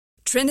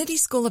Trinity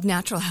School of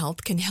Natural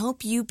Health can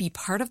help you be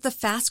part of the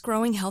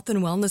fast-growing health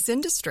and wellness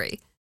industry.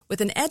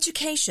 With an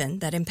education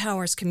that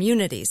empowers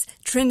communities,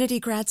 Trinity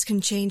grads can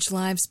change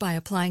lives by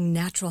applying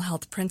natural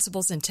health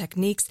principles and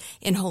techniques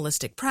in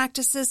holistic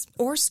practices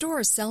or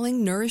stores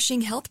selling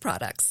nourishing health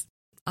products.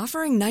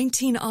 Offering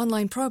 19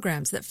 online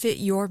programs that fit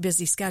your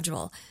busy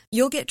schedule,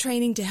 you'll get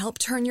training to help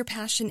turn your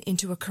passion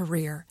into a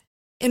career.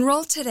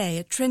 Enroll today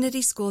at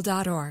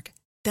trinityschool.org.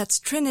 That's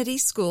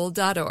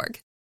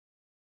trinityschool.org.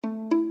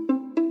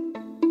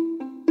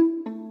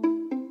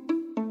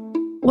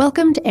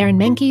 Welcome to Aaron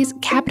Mahnke's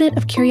Cabinet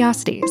of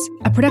Curiosities,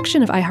 a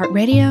production of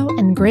iHeartRadio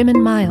and Grim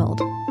and Mild.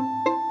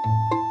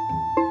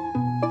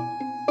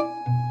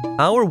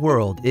 Our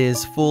world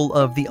is full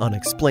of the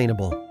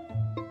unexplainable.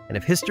 And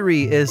if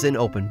history is an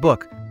open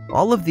book,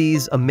 all of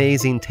these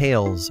amazing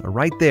tales are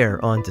right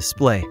there on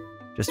display,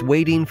 just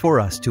waiting for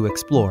us to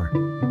explore.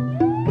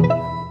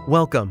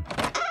 Welcome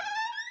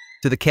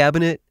to the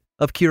Cabinet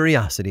of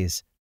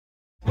Curiosities.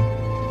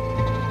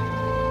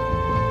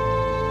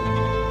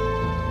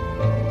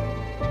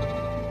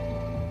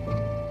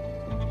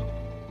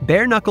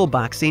 Bare-knuckle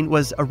boxing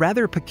was a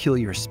rather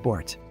peculiar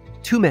sport.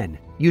 Two men,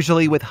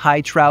 usually with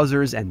high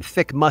trousers and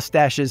thick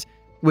mustaches,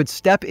 would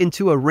step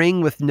into a ring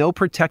with no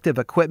protective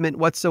equipment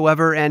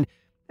whatsoever and,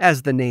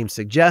 as the name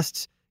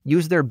suggests,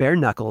 use their bare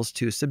knuckles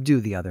to subdue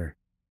the other.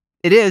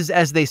 It is,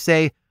 as they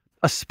say,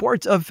 a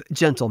sport of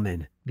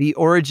gentlemen, the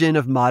origin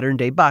of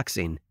modern-day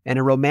boxing, and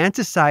a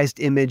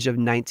romanticized image of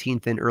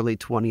 19th and early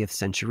 20th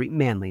century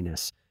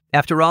manliness.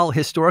 After all,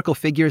 historical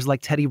figures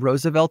like Teddy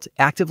Roosevelt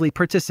actively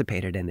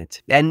participated in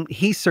it, and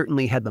he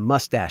certainly had the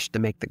mustache to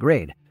make the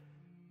grade.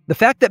 The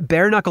fact that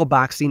bare-knuckle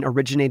boxing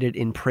originated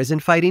in prison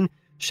fighting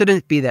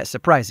shouldn't be that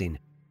surprising.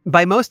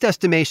 By most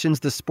estimations,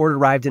 the sport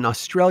arrived in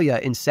Australia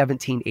in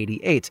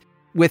 1788,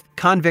 with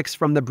convicts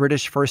from the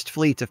British First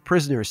Fleet of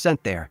prisoners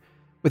sent there.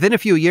 Within a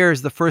few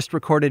years, the first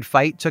recorded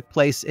fight took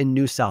place in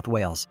New South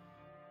Wales.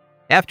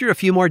 After a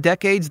few more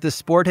decades, the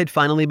sport had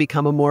finally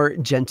become a more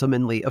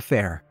gentlemanly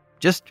affair.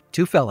 Just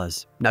two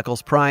fellas,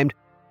 knuckles primed,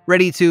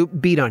 ready to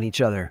beat on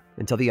each other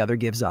until the other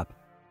gives up.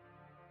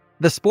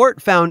 The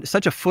sport found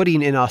such a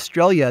footing in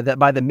Australia that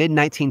by the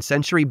mid-19th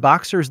century,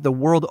 boxers the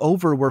world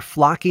over were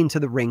flocking to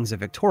the rings of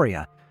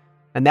Victoria.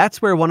 And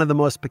that's where one of the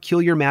most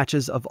peculiar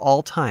matches of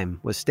all time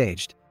was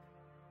staged.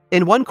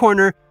 In one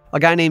corner, a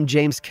guy named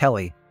James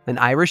Kelly, an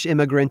Irish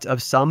immigrant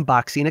of some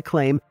boxing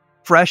acclaim,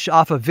 fresh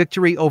off a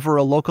victory over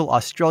a local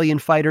Australian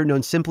fighter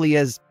known simply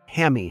as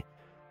Hammy.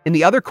 In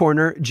the other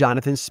corner,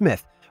 Jonathan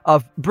Smith,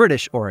 of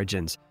British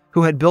origins,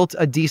 who had built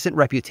a decent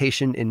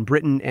reputation in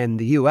Britain and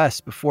the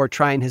US before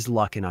trying his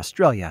luck in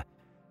Australia.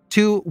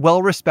 Two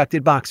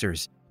well-respected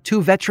boxers,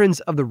 two veterans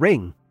of the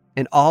ring,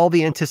 and all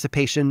the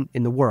anticipation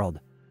in the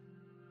world.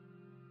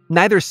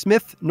 Neither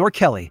Smith nor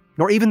Kelly,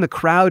 nor even the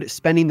crowd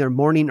spending their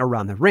morning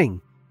around the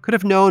ring, could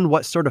have known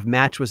what sort of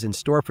match was in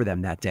store for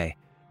them that day.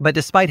 But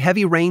despite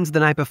heavy rains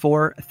the night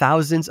before,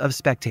 thousands of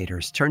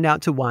spectators turned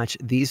out to watch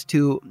these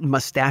two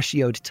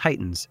mustachioed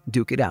titans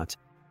duke it out.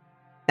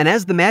 And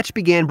as the match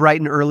began bright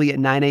and early at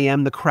 9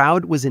 a.m., the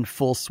crowd was in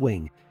full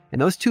swing, and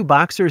those two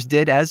boxers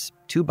did as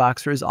two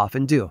boxers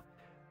often do.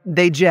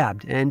 They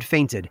jabbed and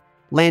feinted,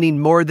 landing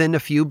more than a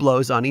few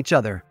blows on each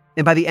other,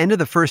 and by the end of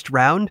the first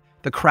round,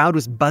 the crowd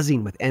was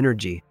buzzing with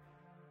energy.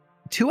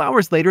 2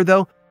 hours later,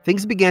 though,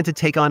 things began to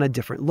take on a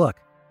different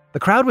look. The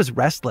crowd was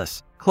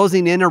restless,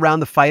 closing in around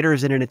the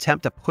fighters in an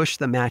attempt to push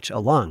the match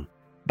along.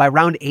 By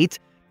round 8,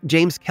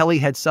 James Kelly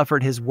had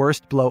suffered his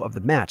worst blow of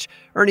the match,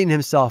 earning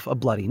himself a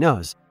bloody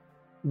nose.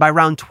 By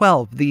round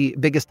 12, the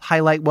biggest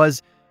highlight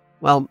was,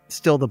 well,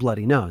 still the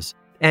bloody nose.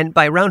 And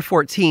by round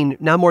 14,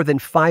 now more than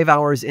 5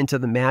 hours into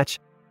the match,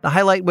 the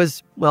highlight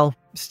was, well,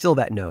 still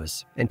that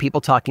nose, and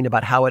people talking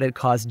about how it had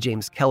caused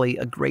James Kelly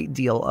a great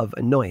deal of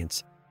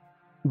annoyance.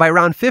 By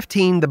round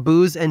 15, the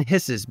boos and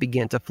hisses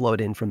began to float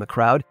in from the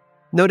crowd,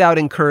 no doubt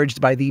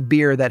encouraged by the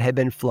beer that had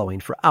been flowing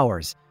for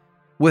hours.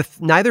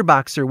 With neither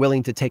boxer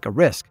willing to take a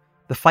risk,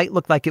 the fight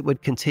looked like it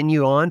would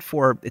continue on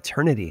for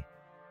eternity.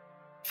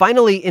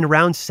 Finally, in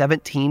round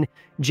 17,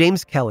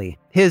 James Kelly,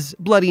 his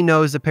bloody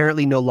nose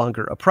apparently no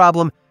longer a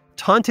problem,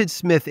 taunted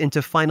Smith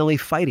into finally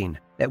fighting,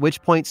 at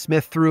which point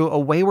Smith threw a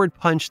wayward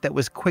punch that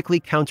was quickly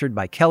countered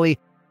by Kelly,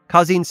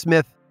 causing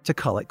Smith to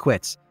call it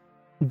quits.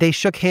 They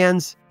shook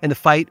hands, and the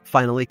fight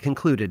finally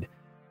concluded.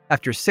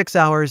 After 6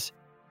 hours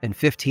and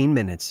 15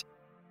 minutes,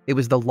 it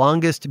was the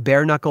longest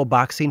bare-knuckle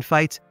boxing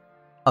fight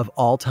of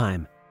all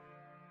time.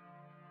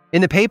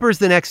 In the papers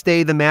the next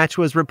day, the match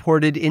was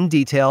reported in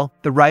detail,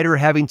 the writer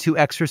having to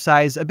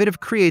exercise a bit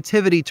of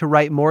creativity to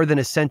write more than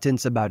a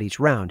sentence about each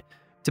round.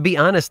 To be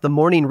honest, the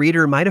morning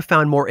reader might have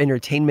found more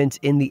entertainment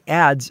in the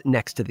ads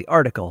next to the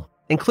article,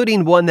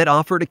 including one that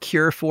offered a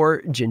cure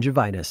for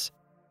gingivitis.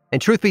 And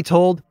truth be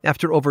told,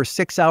 after over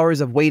 6 hours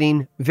of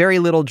waiting, very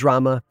little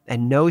drama,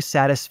 and no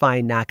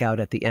satisfying knockout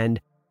at the end,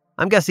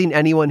 I'm guessing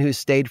anyone who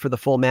stayed for the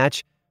full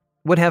match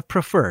would have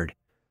preferred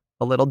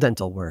a little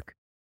dental work.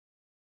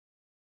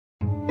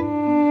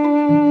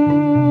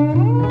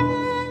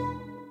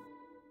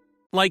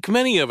 Like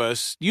many of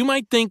us, you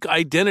might think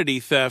identity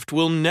theft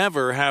will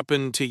never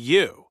happen to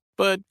you.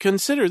 But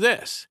consider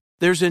this.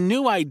 There's a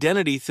new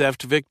identity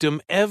theft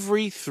victim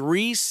every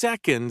 3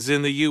 seconds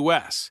in the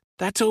U.S.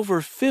 That's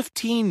over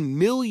 15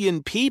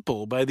 million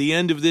people by the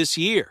end of this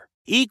year,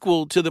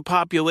 equal to the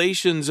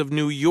populations of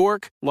New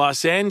York,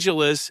 Los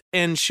Angeles,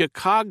 and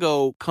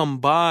Chicago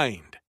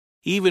combined.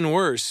 Even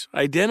worse,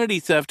 identity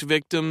theft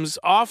victims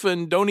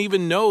often don't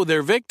even know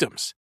they're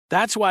victims.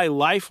 That's why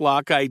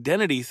LifeLock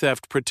Identity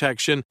Theft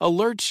Protection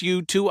alerts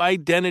you to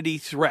identity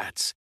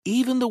threats,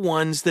 even the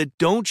ones that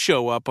don't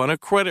show up on a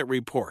credit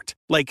report,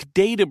 like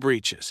data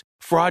breaches,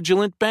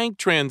 fraudulent bank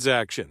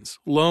transactions,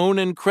 loan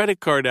and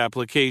credit card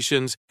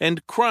applications,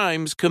 and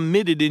crimes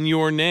committed in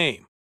your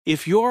name.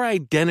 If your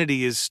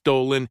identity is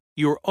stolen,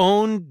 your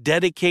own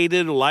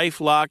dedicated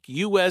LifeLock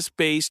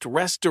U.S.-based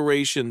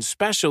restoration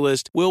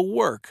specialist will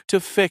work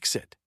to fix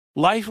it.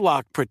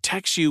 LifeLock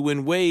protects you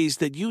in ways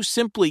that you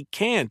simply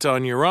can't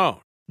on your own.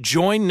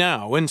 Join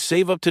now and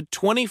save up to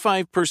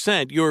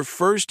 25% your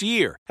first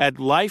year at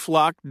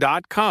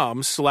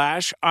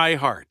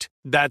LifeLock.com/iHeart.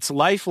 That's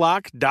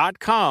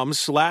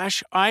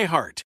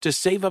LifeLock.com/iHeart to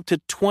save up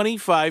to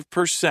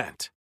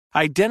 25%.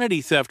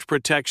 Identity theft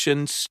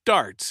protection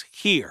starts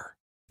here.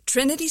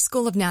 Trinity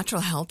School of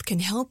Natural Health can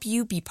help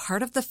you be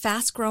part of the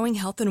fast-growing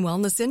health and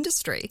wellness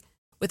industry.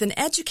 With an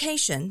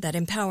education that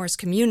empowers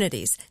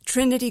communities,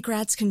 Trinity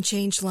grads can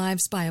change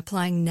lives by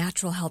applying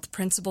natural health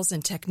principles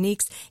and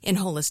techniques in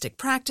holistic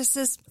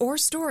practices or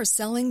stores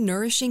selling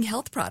nourishing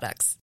health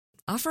products.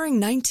 Offering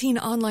 19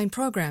 online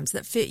programs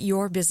that fit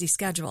your busy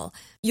schedule,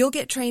 you'll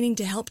get training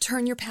to help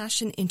turn your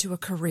passion into a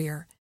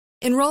career.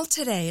 Enroll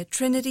today at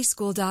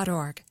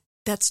trinityschool.org.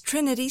 That's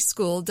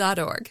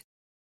trinityschool.org.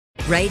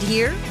 Right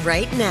here,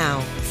 right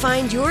now.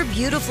 Find your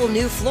beautiful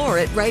new floor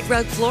at Right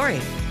Rug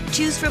Flooring.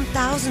 Choose from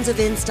thousands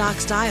of in-stock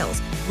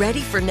styles,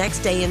 ready for next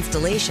day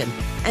installation,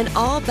 and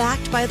all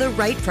backed by the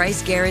right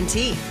price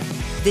guarantee.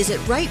 Visit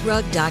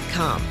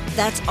rightrug.com.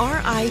 That's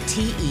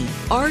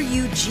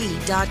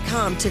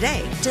RITERUG.com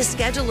today to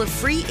schedule a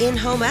free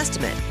in-home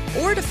estimate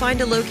or to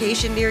find a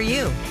location near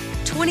you.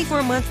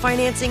 24-month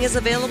financing is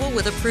available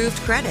with approved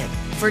credit.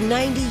 For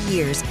 90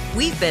 years,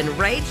 we've been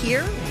right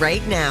here,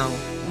 right now.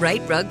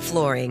 Right Rug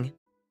Flooring.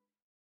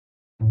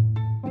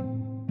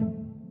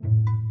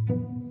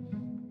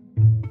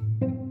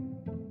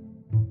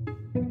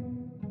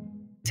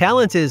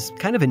 Talent is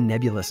kind of a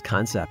nebulous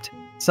concept.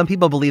 Some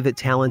people believe that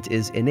talent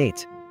is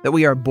innate, that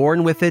we are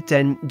born with it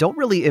and don't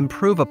really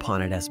improve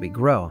upon it as we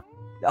grow.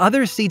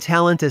 Others see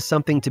talent as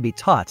something to be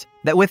taught,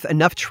 that with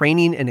enough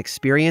training and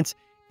experience,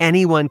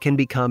 anyone can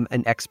become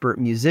an expert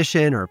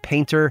musician or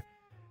painter.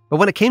 But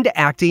when it came to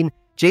acting,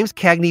 James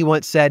Cagney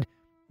once said,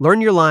 "Learn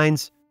your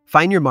lines,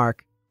 find your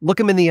mark, look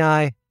him in the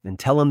eye, and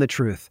tell him the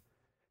truth."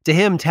 To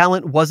him,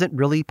 talent wasn't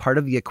really part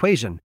of the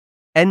equation.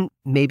 And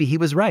maybe he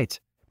was right.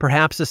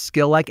 Perhaps a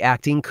skill like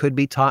acting could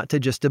be taught to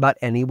just about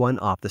anyone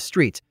off the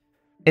street.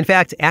 In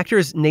fact,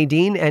 actors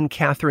Nadine and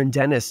Catherine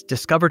Dennis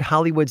discovered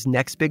Hollywood's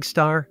next big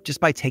star just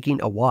by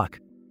taking a walk.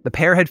 The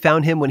pair had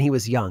found him when he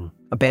was young,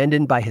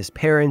 abandoned by his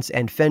parents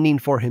and fending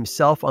for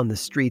himself on the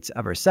streets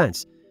ever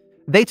since.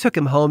 They took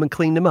him home and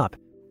cleaned him up.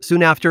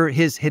 Soon after,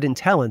 his hidden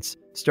talents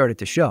started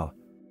to show.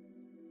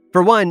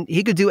 For one,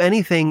 he could do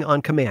anything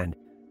on command.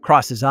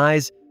 Cross his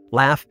eyes,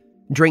 laugh,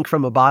 drink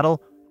from a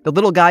bottle. The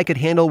little guy could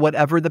handle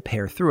whatever the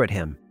pair threw at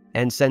him.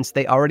 And since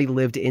they already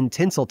lived in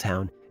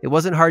Tinseltown, it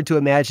wasn't hard to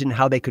imagine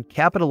how they could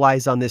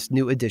capitalize on this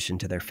new addition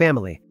to their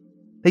family.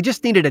 They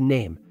just needed a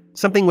name,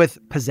 something with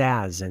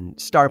pizzazz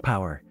and star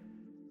power.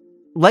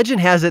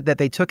 Legend has it that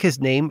they took his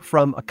name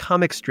from a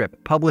comic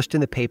strip published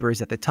in the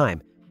papers at the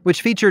time,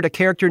 which featured a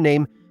character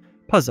named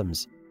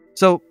Puzzums.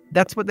 So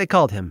that's what they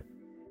called him.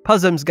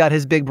 Puzzums got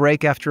his big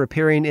break after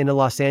appearing in a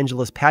Los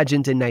Angeles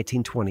pageant in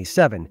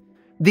 1927.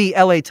 The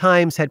LA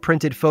Times had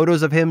printed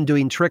photos of him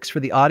doing tricks for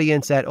the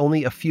audience at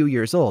only a few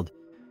years old.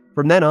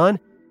 From then on,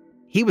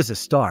 he was a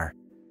star.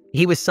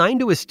 He was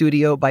signed to a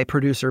studio by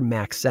producer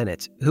Max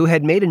Sennett, who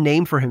had made a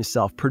name for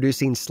himself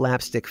producing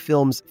slapstick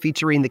films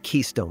featuring the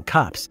Keystone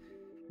Cops.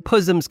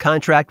 Puzzum's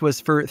contract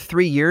was for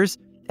 3 years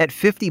at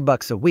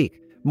 $50 a week,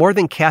 more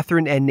than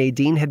Catherine and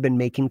Nadine had been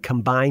making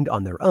combined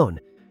on their own.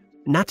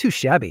 Not too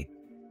shabby.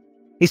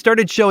 He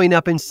started showing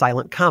up in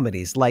silent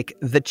comedies like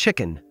The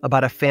Chicken,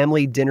 about a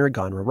family dinner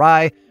gone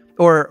awry,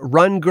 or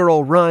Run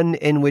Girl Run,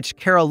 in which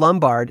Carole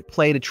Lombard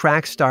played a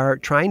track star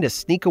trying to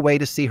sneak away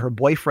to see her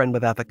boyfriend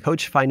without the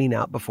coach finding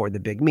out before the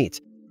big meet.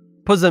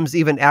 Puzzums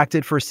even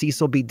acted for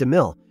Cecil B.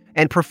 DeMille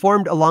and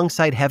performed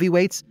alongside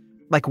heavyweights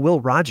like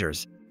Will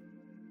Rogers.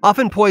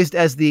 Often poised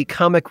as the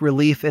comic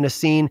relief in a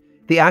scene,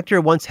 the actor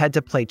once had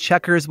to play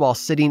checkers while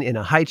sitting in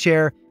a high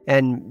chair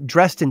and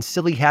dressed in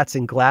silly hats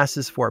and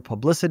glasses for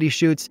publicity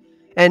shoots,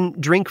 and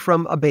drink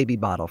from a baby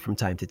bottle from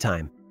time to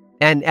time.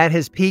 And at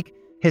his peak,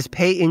 his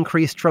pay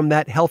increased from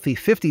that healthy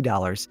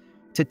 $50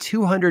 to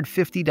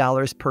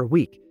 $250 per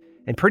week.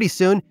 And pretty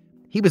soon,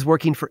 he was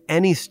working for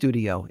any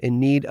studio in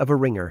need of a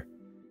ringer.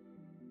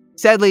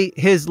 Sadly,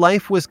 his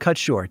life was cut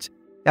short.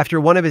 After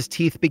one of his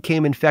teeth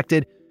became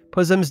infected,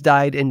 Puzzums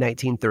died in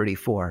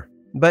 1934.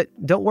 But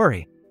don't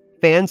worry,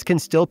 fans can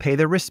still pay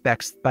their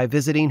respects by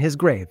visiting his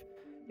grave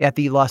at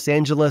the Los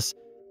Angeles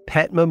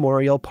Pet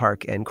Memorial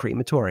Park and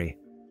Crematory.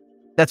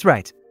 That's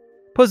right,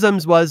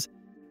 Pussums was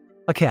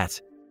a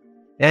cat,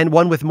 and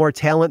one with more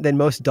talent than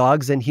most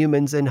dogs and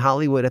humans in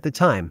Hollywood at the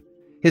time.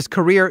 His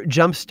career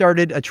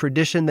jump-started a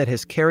tradition that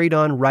has carried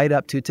on right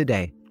up to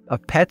today,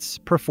 of pets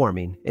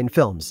performing in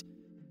films.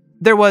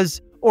 There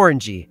was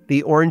Orangey,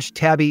 the orange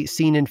tabby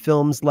seen in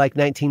films like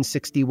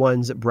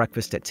 1961's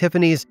Breakfast at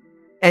Tiffany's,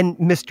 and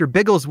Mr.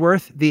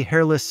 Bigglesworth, the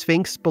hairless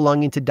sphinx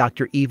belonging to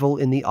Dr. Evil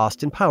in the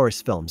Austin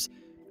Powers films,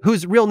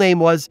 whose real name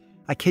was,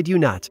 I kid you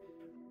not,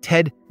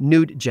 Ted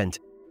Nugent.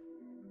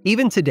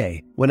 Even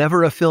today,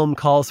 whenever a film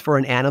calls for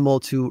an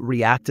animal to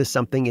react to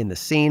something in the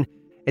scene,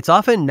 it's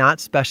often not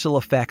special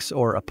effects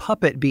or a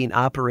puppet being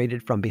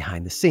operated from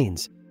behind the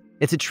scenes.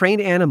 It's a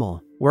trained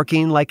animal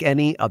working like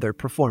any other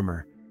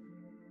performer.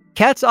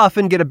 Cats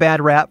often get a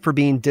bad rap for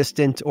being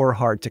distant or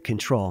hard to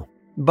control,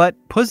 but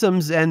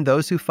Pussums and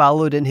those who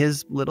followed in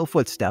his little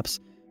footsteps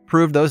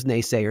proved those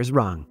naysayers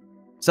wrong.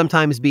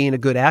 Sometimes being a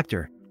good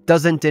actor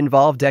doesn't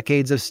involve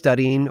decades of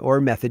studying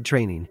or method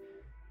training.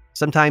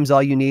 Sometimes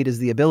all you need is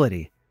the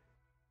ability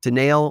to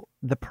nail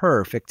the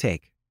perfect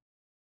take.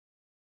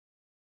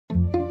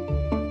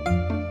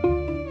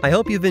 I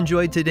hope you've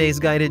enjoyed today's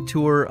guided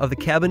tour of the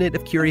Cabinet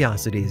of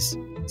Curiosities.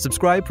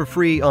 Subscribe for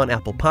free on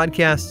Apple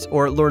Podcasts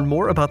or learn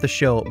more about the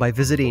show by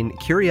visiting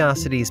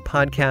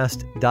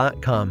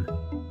curiositiespodcast.com.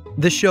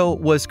 This show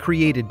was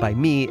created by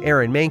me,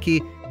 Aaron Mahnke,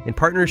 in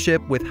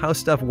partnership with How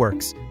Stuff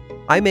Works.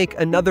 I make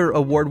another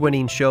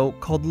award-winning show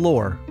called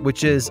Lore,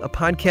 which is a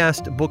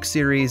podcast, book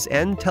series,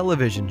 and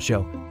television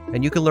show,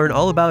 and you can learn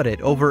all about it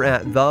over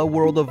at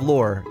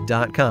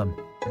theworldoflore.com.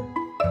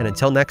 And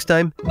until next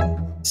time,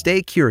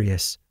 stay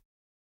curious.